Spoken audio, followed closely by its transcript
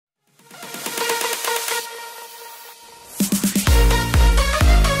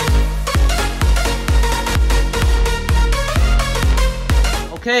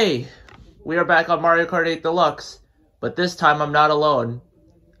Okay, we are back on Mario Kart 8 Deluxe, but this time I'm not alone.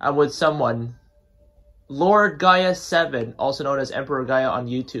 I'm with someone. Lord Gaia 7, also known as Emperor Gaia on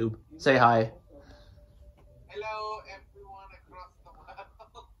YouTube. Say hi. Hello, everyone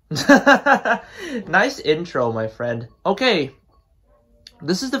across the world. Nice intro, my friend. Okay,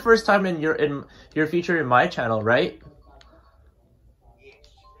 this is the first time in your feature in my channel, right?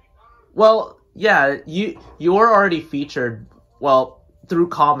 Well, yeah, you were already featured. Well, through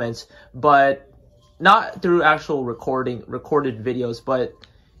comments, but not through actual recorded videos, but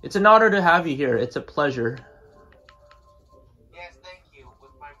it's an honor to have you here. It's a pleasure. Yes, thank you.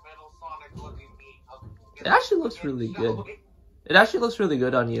 With my metal Sonic looking me. It actually looks really good. It actually looks really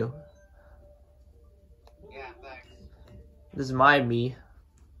good on you. Yeah, thanks. This is my me.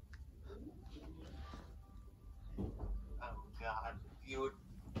 Oh god, you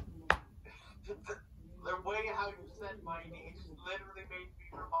the way how you said my name just literally made me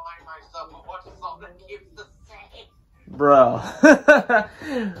remind myself of what Sonic used to say. Bro.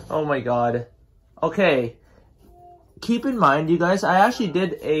 Oh my god. Okay. Keep in mind, you guys, I actually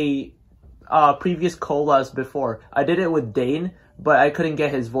did a previous collabs before. I did it with Dane, but I couldn't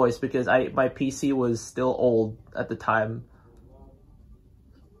get his voice because my PC was still old at the time.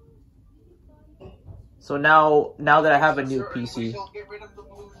 So now that I have a new PC. Get rid of the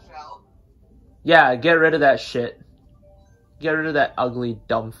blue shell. Yeah, get rid of that shit. Get rid of that ugly,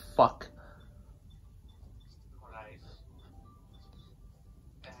 dumb fuck. Right.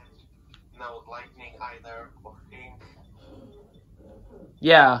 And no lightning either, or ink.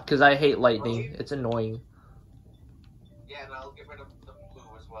 Yeah, because I hate lightning. It's annoying. Yeah, and I'll get rid of the blue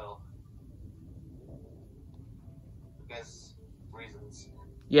as well. Because reasons.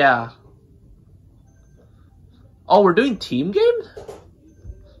 Yeah. Oh, we're doing team game?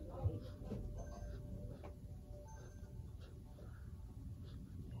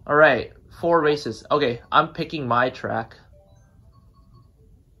 Alright, 4 races. Okay, I'm picking my track.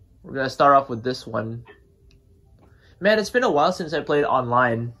 We're gonna start off with this one. Man, it's been a while since I played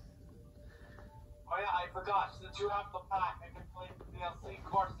online. Oh yeah, I forgot. Since you have the pack, I can play the DLC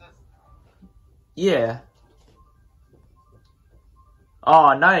courses. Yeah.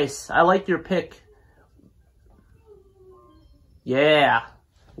 Oh, nice. I like your pick. Yeah.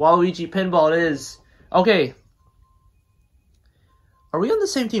 Waluigi Pinball it is. Okay. Are we on the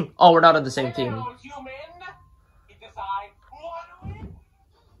same team? Oh, we're not on the same team. Human.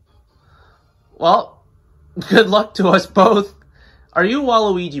 Well, good luck to us both. Are you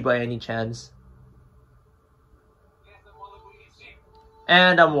Waluigi by any chance? Yes, I'm Waluigi.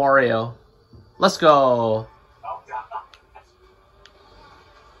 And I'm Wario. Let's go. Oh, God.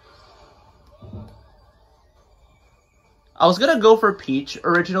 I was gonna go for Peach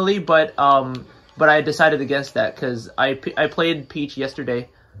originally, but I decided against that because I played Peach yesterday.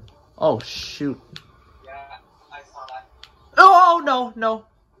 Oh shoot! Yeah, I saw that. Oh no!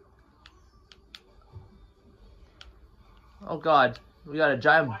 Oh god, we got a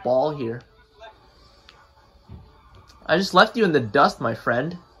giant ball here. I just left you in the dust, my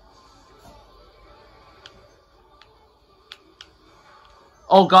friend.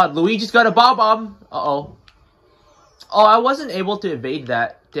 Oh god, Luigi's got a bomb. Uh-oh. Oh, I wasn't able to evade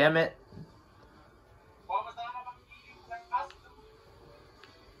that. Damn it. What was that about eating breakfast?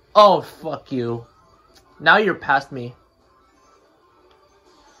 Oh, fuck you. Now you're past me.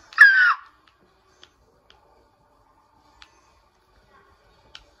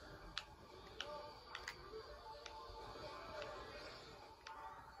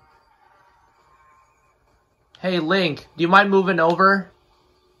 Hey, Link, do you mind moving over?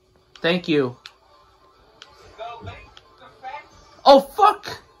 Thank you. Oh,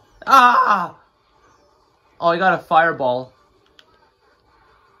 fuck! Ah! Oh, I got a fireball.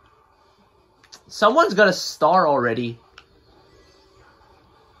 Someone's got a star already.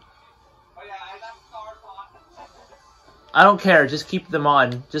 Oh, yeah, I got stars on. I don't care, just keep them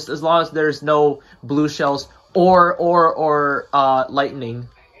on. Just as long as there's no blue shells or lightning.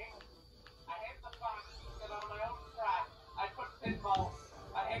 I hate the fact that on my own track, I put pinballs.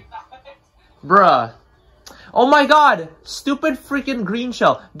 I hate that. Bruh. Oh my god! Stupid freaking green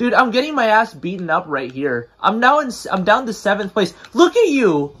shell. Dude, I'm getting my ass beaten up right here. I'm down to 7th place. Look at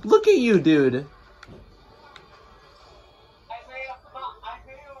you! Look at you, dude. Isaiah, I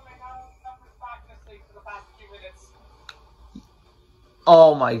haven't practicing for the past few minutes.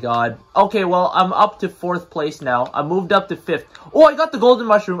 Oh my god. Okay, well, I'm up to 4th place now. I moved up to 5th. Oh, I got the golden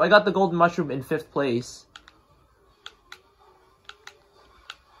mushroom. I got the golden mushroom in 5th place.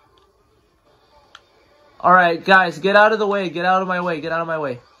 Alright, guys, get out of the way. Get out of my way. Get out of my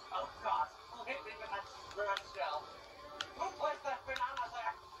way. Oh, God. Who hit me with that red shell? Who placed that banana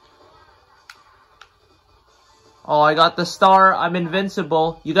there? Oh, I got the star. I'm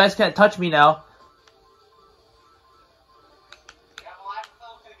invincible. You guys can't touch me now.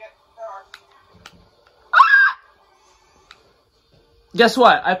 Guess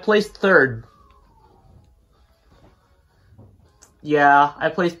what? I placed third. Yeah,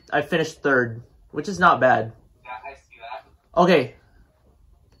 I finished third, which is not bad. Yeah, I see that. Okay.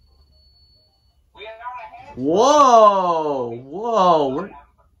 We are ahead. Whoa! Whoa!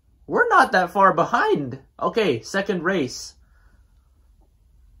 We're not that far behind. Okay, second race.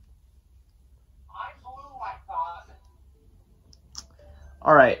 I blew, I thought.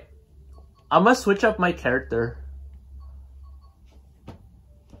 Alright. I'm gonna switch up my character.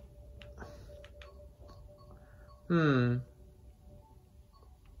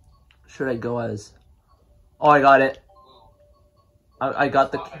 Should I go as? Oh, I got it. I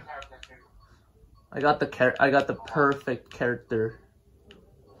got the perfect character.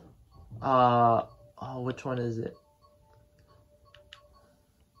 Oh, which one is it?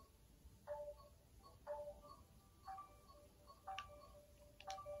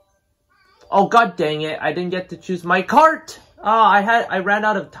 Oh, god dang it. I didn't get to choose my cart. I ran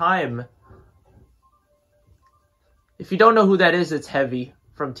out of time. If you don't know who that is, it's Heavy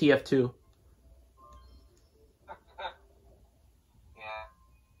from TF2. Yeah.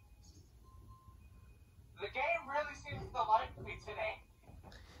 The game really seems to like me today.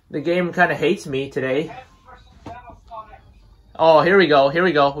 The game kind of hates me today. Oh, here we go. Here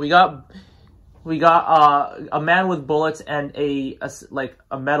we go. We got a man with bullets and a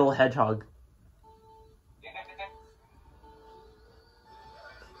metal hedgehog.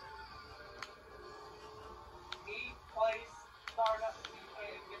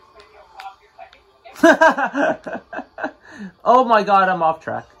 Oh my god, I'm off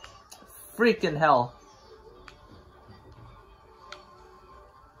track. Freaking hell.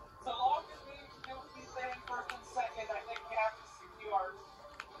 So long as we do keep staying first and second, I think we have to secure.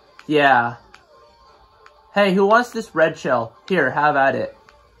 Yeah. Hey, who wants this red shell? Here, have at it.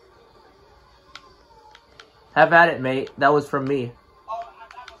 Have at it, mate. That was from me. Oh,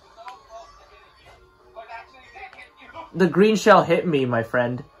 that was so close to hitting you. But it actually did hit you. The green shell hit me, my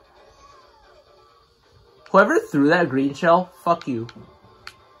friend. Whoever threw that green shell, fuck you.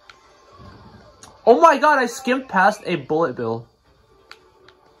 Oh my god, I skimmed past a bullet bill.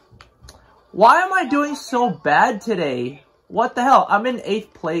 Why am I doing so bad today? What the hell? I'm in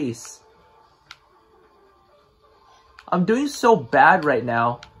 8th place. I'm doing so bad right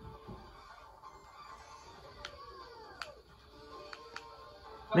now.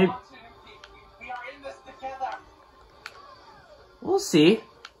 Maybe We are in this together. we'll see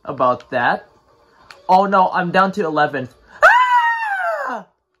about that. Oh no, I'm down to 11th. Ah!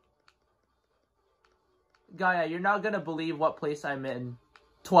 Gaia, you're not gonna believe what place I'm in.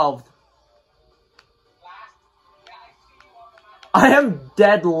 12th. I am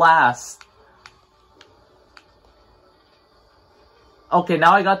dead last. Okay,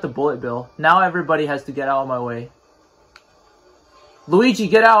 now I got the bullet bill. Now everybody has to get out of my way. Luigi,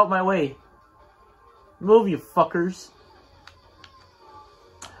 get out of my way. Move, you fuckers.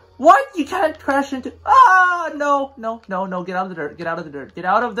 What? You can't crash into... Ah, no, no, no, no. Get out of the dirt. Get out of the dirt. Get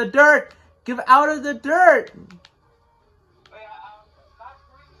out of the dirt. Get out of the dirt.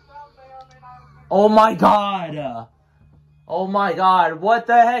 Oh my god. Oh my god. What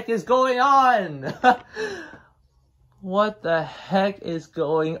the heck is going on? What the heck is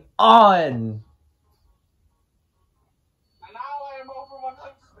going on? And now I am over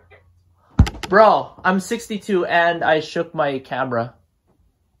 100. Bro, I'm 62 and I shook my camera.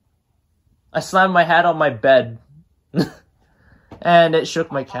 I slammed my hat on my bed. And it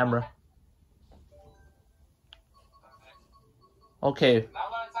shook my camera. Okay. Now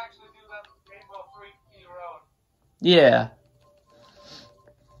let's actually do that Rainbow 3 road. Yeah.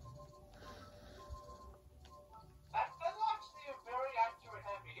 That's actually a very accurate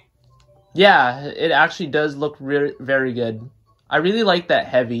Heavy. Yeah, it actually does look very good. I really like that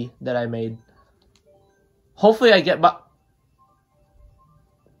Heavy that I made. Hopefully I get my...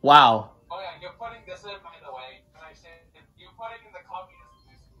 Wow. Oh yeah, you're putting this in, by the way. When I say you're putting in the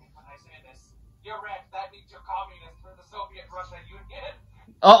communist when I say this. You're red. That means you're communist for the Soviet Russia Union.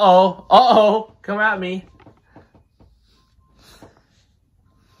 Uh-oh. Uh-oh. Come at me.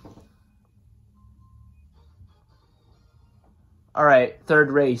 Alright,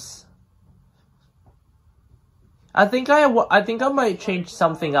 third race. I think I might change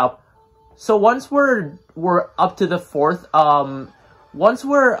something up. So once we're up to the fourth, once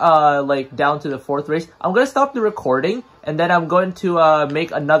we're like down to the fourth race, I'm gonna stop the recording and then I'm going to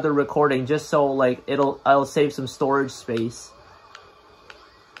make another recording just so like I'll save some storage space.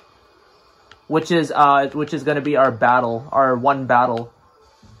 which is gonna be our battle, our one battle.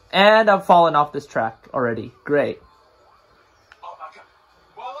 And I've fallen off this track already. Great. Oh my god.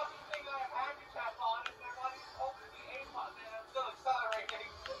 Well, lucky thing I have handicap on is they're letting me open the A button and I'm still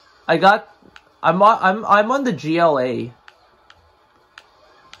accelerating. I'm on the GLA.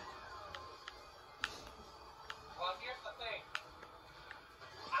 Well, here's the thing.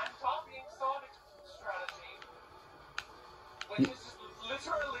 I'm copying Sonic's strategy, which is just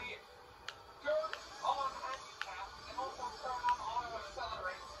literally turn on handicap and also turn on auto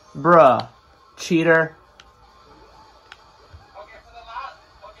accelerate. Bruh. Cheater. Okay, for the last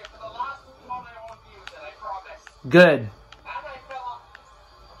one I won't use it, I promise. Good. And I fell off.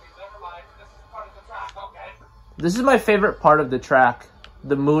 Okay, never mind. This is part of the track, okay? This is my favorite part of the track.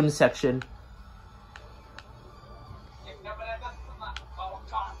 The moon section. Yeah, but that doesn't not. Oh,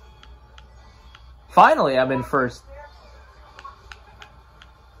 God. Finally, I'm in first.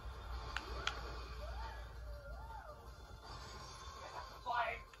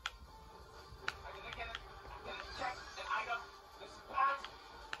 Flying. I'm gonna get it. I'm gonna check an item. This is bad.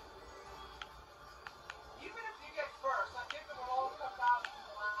 Even if you get first, I think it will all come down to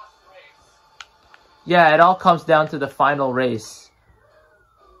the last race. Yeah, it all comes down to the final race.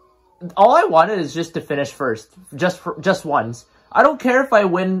 All I wanted is just to finish first, just once. I don't care if I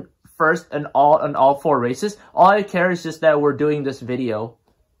win first in all 4 races. All I care is just that we're doing this video.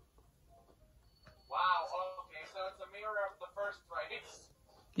 Wow, okay, so it's a mirror of the first race.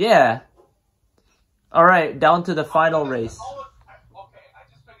 Yeah. All right, down to the final race. Okay, I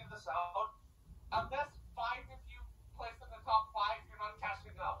just figured this out. Unless 5 of you place in the top 5, you're not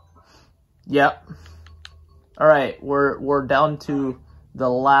catching up. Yep. All right, we're down to the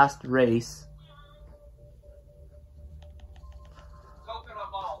last race.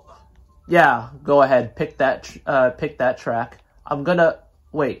 Coconut Mall. Yeah, go ahead. Pick that track. I'm gonna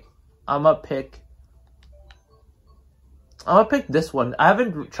pick this one. I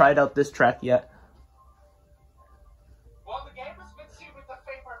haven't tried out this track yet. Well, the game has been seeming to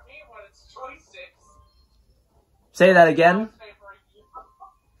favor me when it's choices. Say that again. Not favoring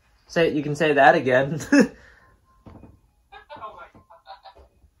you. You can say that again. Oh my god.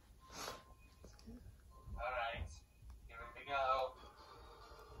 Alright, here we go.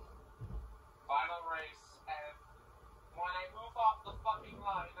 Final race, and when I move off the fucking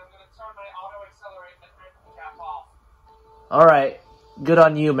line, I'm gonna turn my auto accelerate and handicap off. All right, good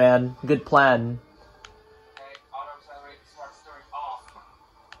on you, man. Good plan. Okay, auto accelerate starts stirring off.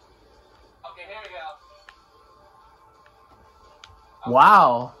 Okay, here we go.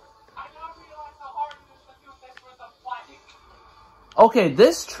 Wow. I now realize how hard it is to do this with a bike. Okay,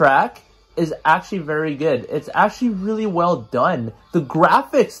 this track is actually very good. It's actually really well done. The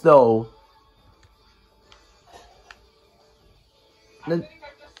graphics, though. I think I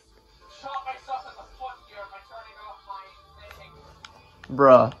just shot myself in the foot here by turning off my thing.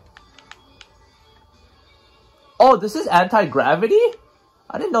 Bruh. Oh, this is anti-gravity?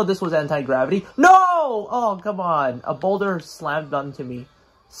 I didn't know this was anti-gravity. No! Oh, come on. A boulder slammed onto me.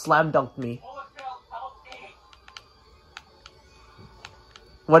 Slam dunked me. Bullet bill, help me.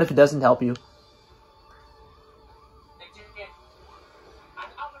 What if it doesn't help you? It did. I'm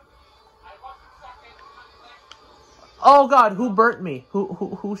out of. I wasn't second. Oh god, who burnt me?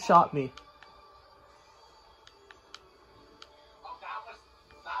 Who shot me? Oh,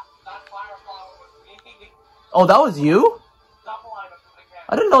 that firepower was me. Oh, that was you? Double item again.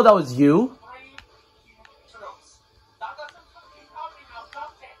 I didn't know that was you. 3 troops. That doesn't fucking help me now.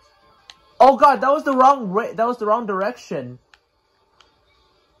 Dump it. Oh god, that was the wrong direction.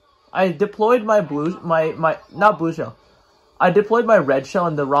 I deployed my not blue shell. I deployed my red shell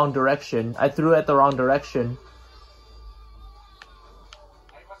in the wrong direction. I threw it the wrong direction.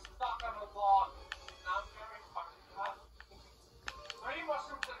 I was stuck on a block. Now I'm very fucking tough. 3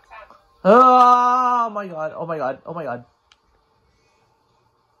 mushrooms and 10. Oh my god, oh my god, oh my god.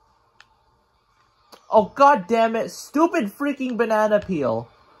 Oh god damn it, stupid freaking banana peel.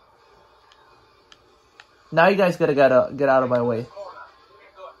 Now you guys gotta get out of my way.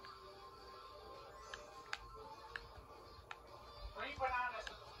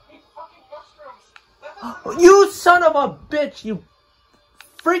 You son of a bitch, you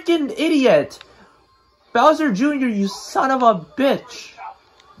freaking idiot! Bowser Jr., you son of a bitch!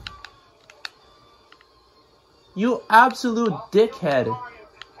 You absolute dickhead.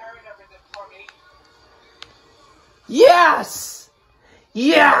 Yes!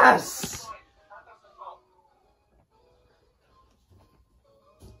 Yes!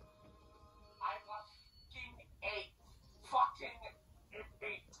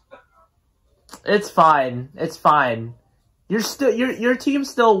 It's fine. It's fine. Your team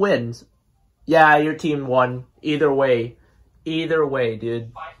still wins. Yeah, your team won. Either way. Either way,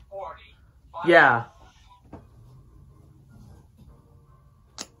 dude. 540. Yeah.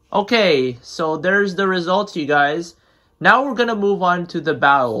 Okay, so there's the results, you guys. Now we're gonna move on to the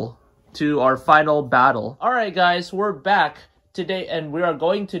battle. To our final battle. Alright, guys, we're back today, and we are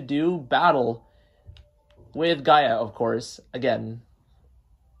going to do battle with Gaia, of course, again.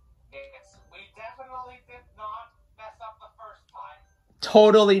 Yes, we definitely did not mess up the first time.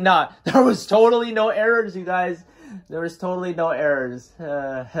 Totally not. There was totally no errors, you guys. There was totally no errors.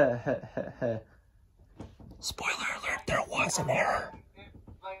 Spoiler alert, there was an error.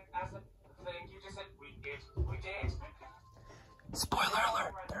 Like, as a thing, you just said, we did. Spoiler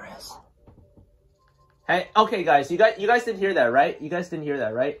alert, there is. Hey, okay, guys, you guys didn't hear that, right? You guys didn't hear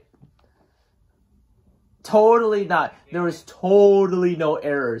that, right? Totally not. There was totally no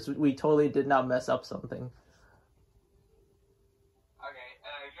errors. We totally did not mess up something. Okay,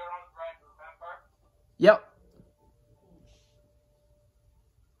 you're on red, remember? Yep.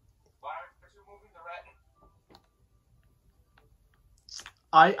 Why aren't you moving the red?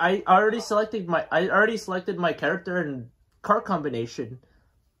 I already selected my character and Kart combination.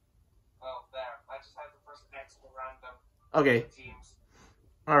 Oh, there. I just had to press X for random Okay. teams.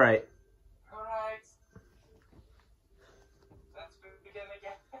 Alright. Alright. Let's begin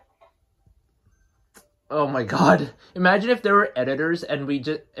again. Oh my god. Imagine if there were editors and they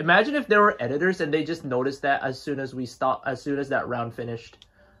just noticed that as soon as that round finished.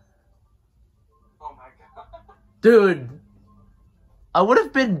 Oh my god. Dude. I would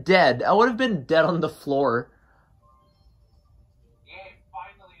have been dead. I would have been dead on the floor. Yeah,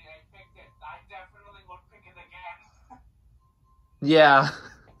 finally I picked it. I definitely would pick it again. Yeah.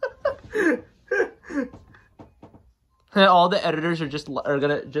 All the editors are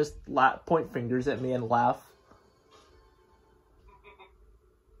gonna just point fingers at me and laugh.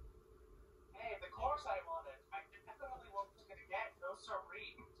 Hey, the course I wanted. I definitely won't pick it again. No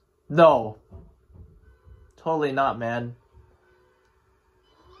siree. No. Totally not, man.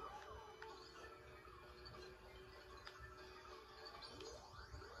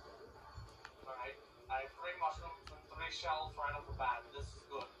 Alright, I have 3 mushrooms and 3 shells right off the bat. This is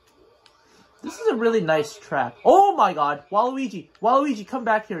good. This is a really nice track. Oh my god. Waluigi. Waluigi, come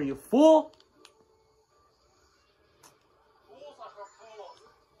back here, you fool. Fools are for fools.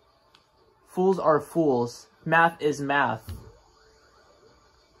 Fools are fools. Math is math.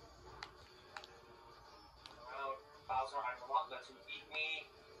 Well, Bowser, I will not let you eat me.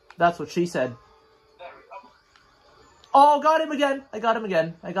 That's what she said. There we go. Oh, got him again. I got him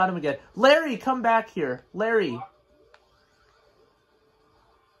again. I got him again. Larry, come back here. Larry.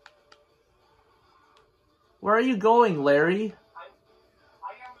 Where are you going, Larry? I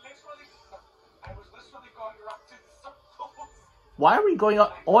was literally going around in circles. Why are we going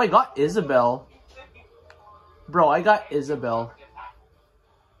up? Oh, I got Isabel. Bro, I got Isabel.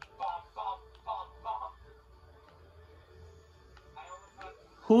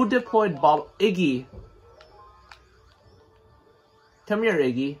 Who deployed Bob? Iggy. Come here,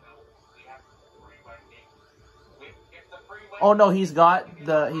 Iggy. Oh no, he's got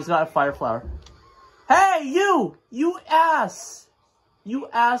a fire flower. Hey, you ass! You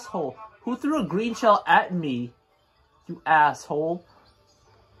asshole! Who threw a green shell at me? You asshole!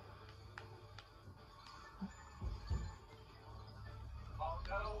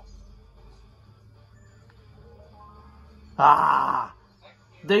 Ah!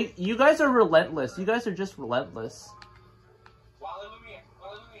 You guys are relentless. You guys are just relentless.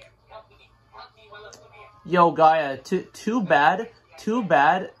 Yo, Gaia, too bad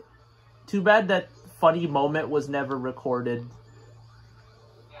that funny moment was never recorded.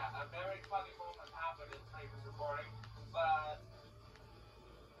 Yeah, a very funny moment happened in previous recording, but,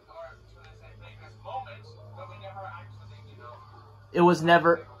 or should I say previous moment, but we never actually, It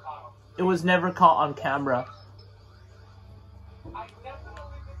was never caught on camera. I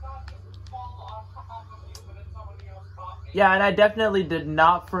definitely did not just fall on top of you, but then somebody else caught me. Yeah, and I definitely did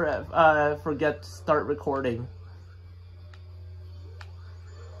not forget to start recording.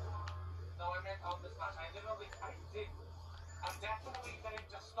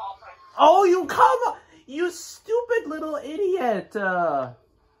 Oh, you come! You stupid little idiot!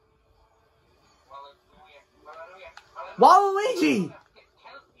 Waluigi!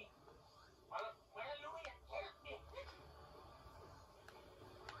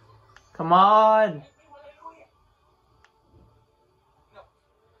 Come on!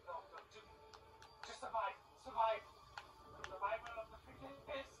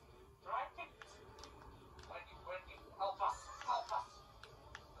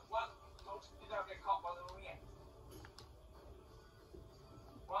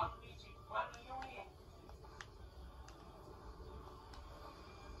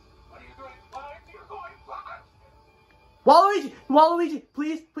 Waluigi! Waluigi!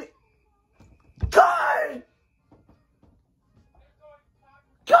 Please, please! God!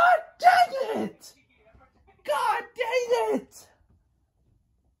 God dang it! God dang it!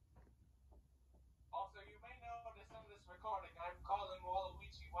 Also, you may notice on this recording, I'm calling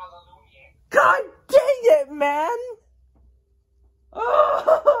Waluigi Walaluni. God dang it, man!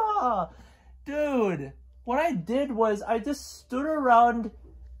 Oh, dude, what I did was I just stood around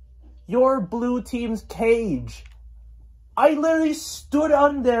your blue team's cage. I literally stood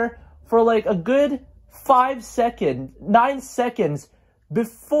on there for like a good 9 seconds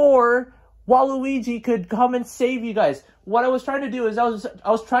before Waluigi could come and save you guys. What I was trying to do is I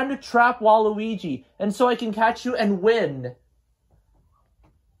was trying to trap Waluigi, and so I can catch you and win.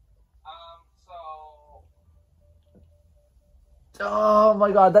 Oh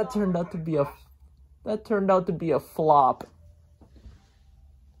my god, that turned out to be a flop.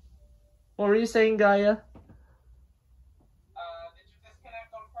 What were you saying, Gaia? Did you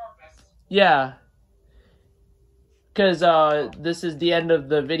disconnect on purpose? Yeah. Because this is the end of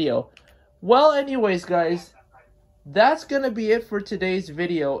the video. Well, anyways, guys, that's gonna be it for today's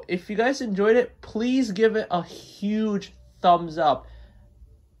video. If you guys enjoyed it, please give it a huge thumbs up.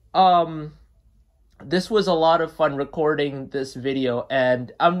 This was a lot of fun recording this video,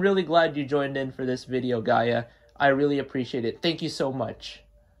 and I'm really glad you joined in for this video, Gaia. I really appreciate it. Thank you so much.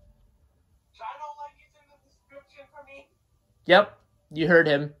 Channel link is in the description for me. Yep, you heard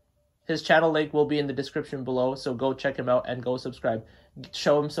him. His channel link will be in the description below, so go check him out and go subscribe.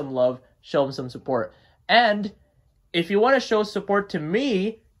 Show him some love, show him some support. And if you want to show support to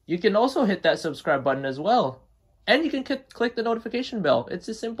me, you can also hit that subscribe button as well. And you can click the notification bell. It's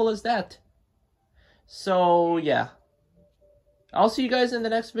as simple as that. So, yeah. I'll see you guys in the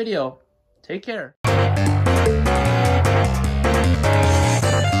next video. Take care.